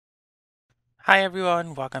Hi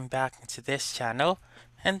everyone, welcome back to this channel,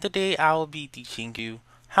 and today I will be teaching you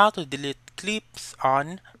how to delete clips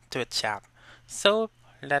on Twitch app. So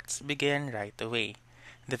let's begin right away.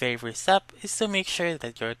 The very first step is to make sure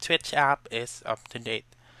that your Twitch app is up to date.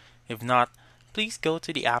 If not, please go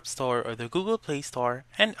to the App Store or the Google Play Store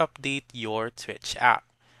and update your Twitch app.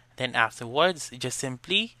 Then afterwards, just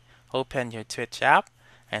simply open your Twitch app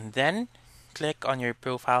and then click on your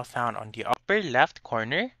profile found on the upper left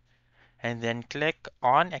corner and then click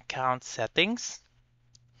on account settings,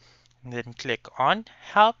 and then click on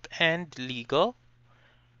help and legal,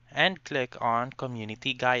 and click on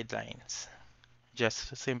community guidelines.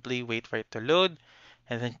 Just simply wait for it to load,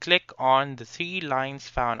 and then click on the three lines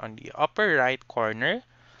found on the upper right corner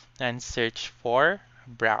and search for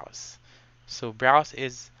browse. So browse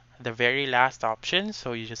is the very last option,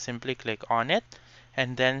 so you just simply click on it,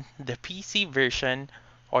 and then the PC version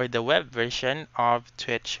or the web version of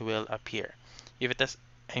Twitch will appear. If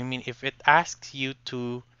it asks you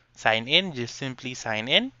to sign in, just simply sign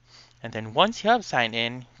in. And then once you have signed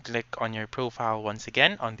in, click on your profile once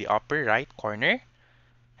again on the upper right corner,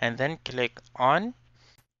 and then click on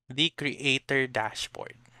the creator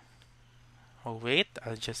dashboard. Oh wait,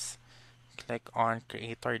 I'll just click on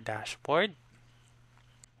creator dashboard.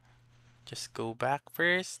 Just go back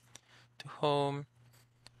first to home,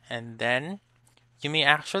 and then you may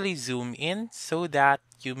actually zoom in so that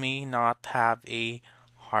you may not have a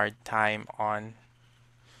hard time on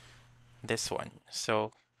this one.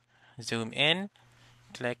 So zoom in,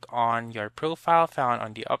 click on your profile found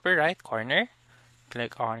on the upper right corner,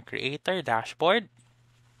 click on creator dashboard,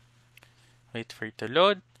 wait for it to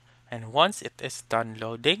load, and once it is done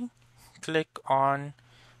loading, click on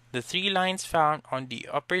the three lines found on the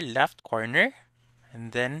upper left corner,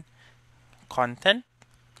 and then content,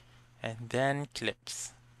 and then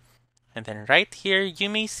clips. And then right here, you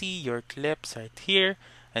may see your clips right here,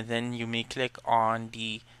 and then you may click on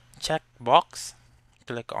the check box.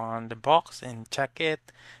 Click on the box and check it,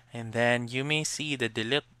 and then you may see the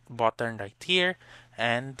delete button right here,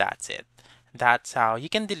 and that's it. That's how you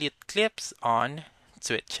can delete clips on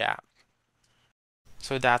Twitch app.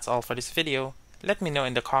 So that's all for this video. Let me know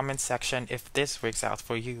in the comments section if this works out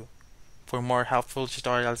for you. For more helpful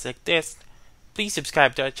tutorials like this, please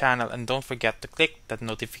subscribe to our channel and don't forget to click that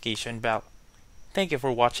notification bell. Thank you for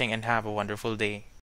watching and have a wonderful day.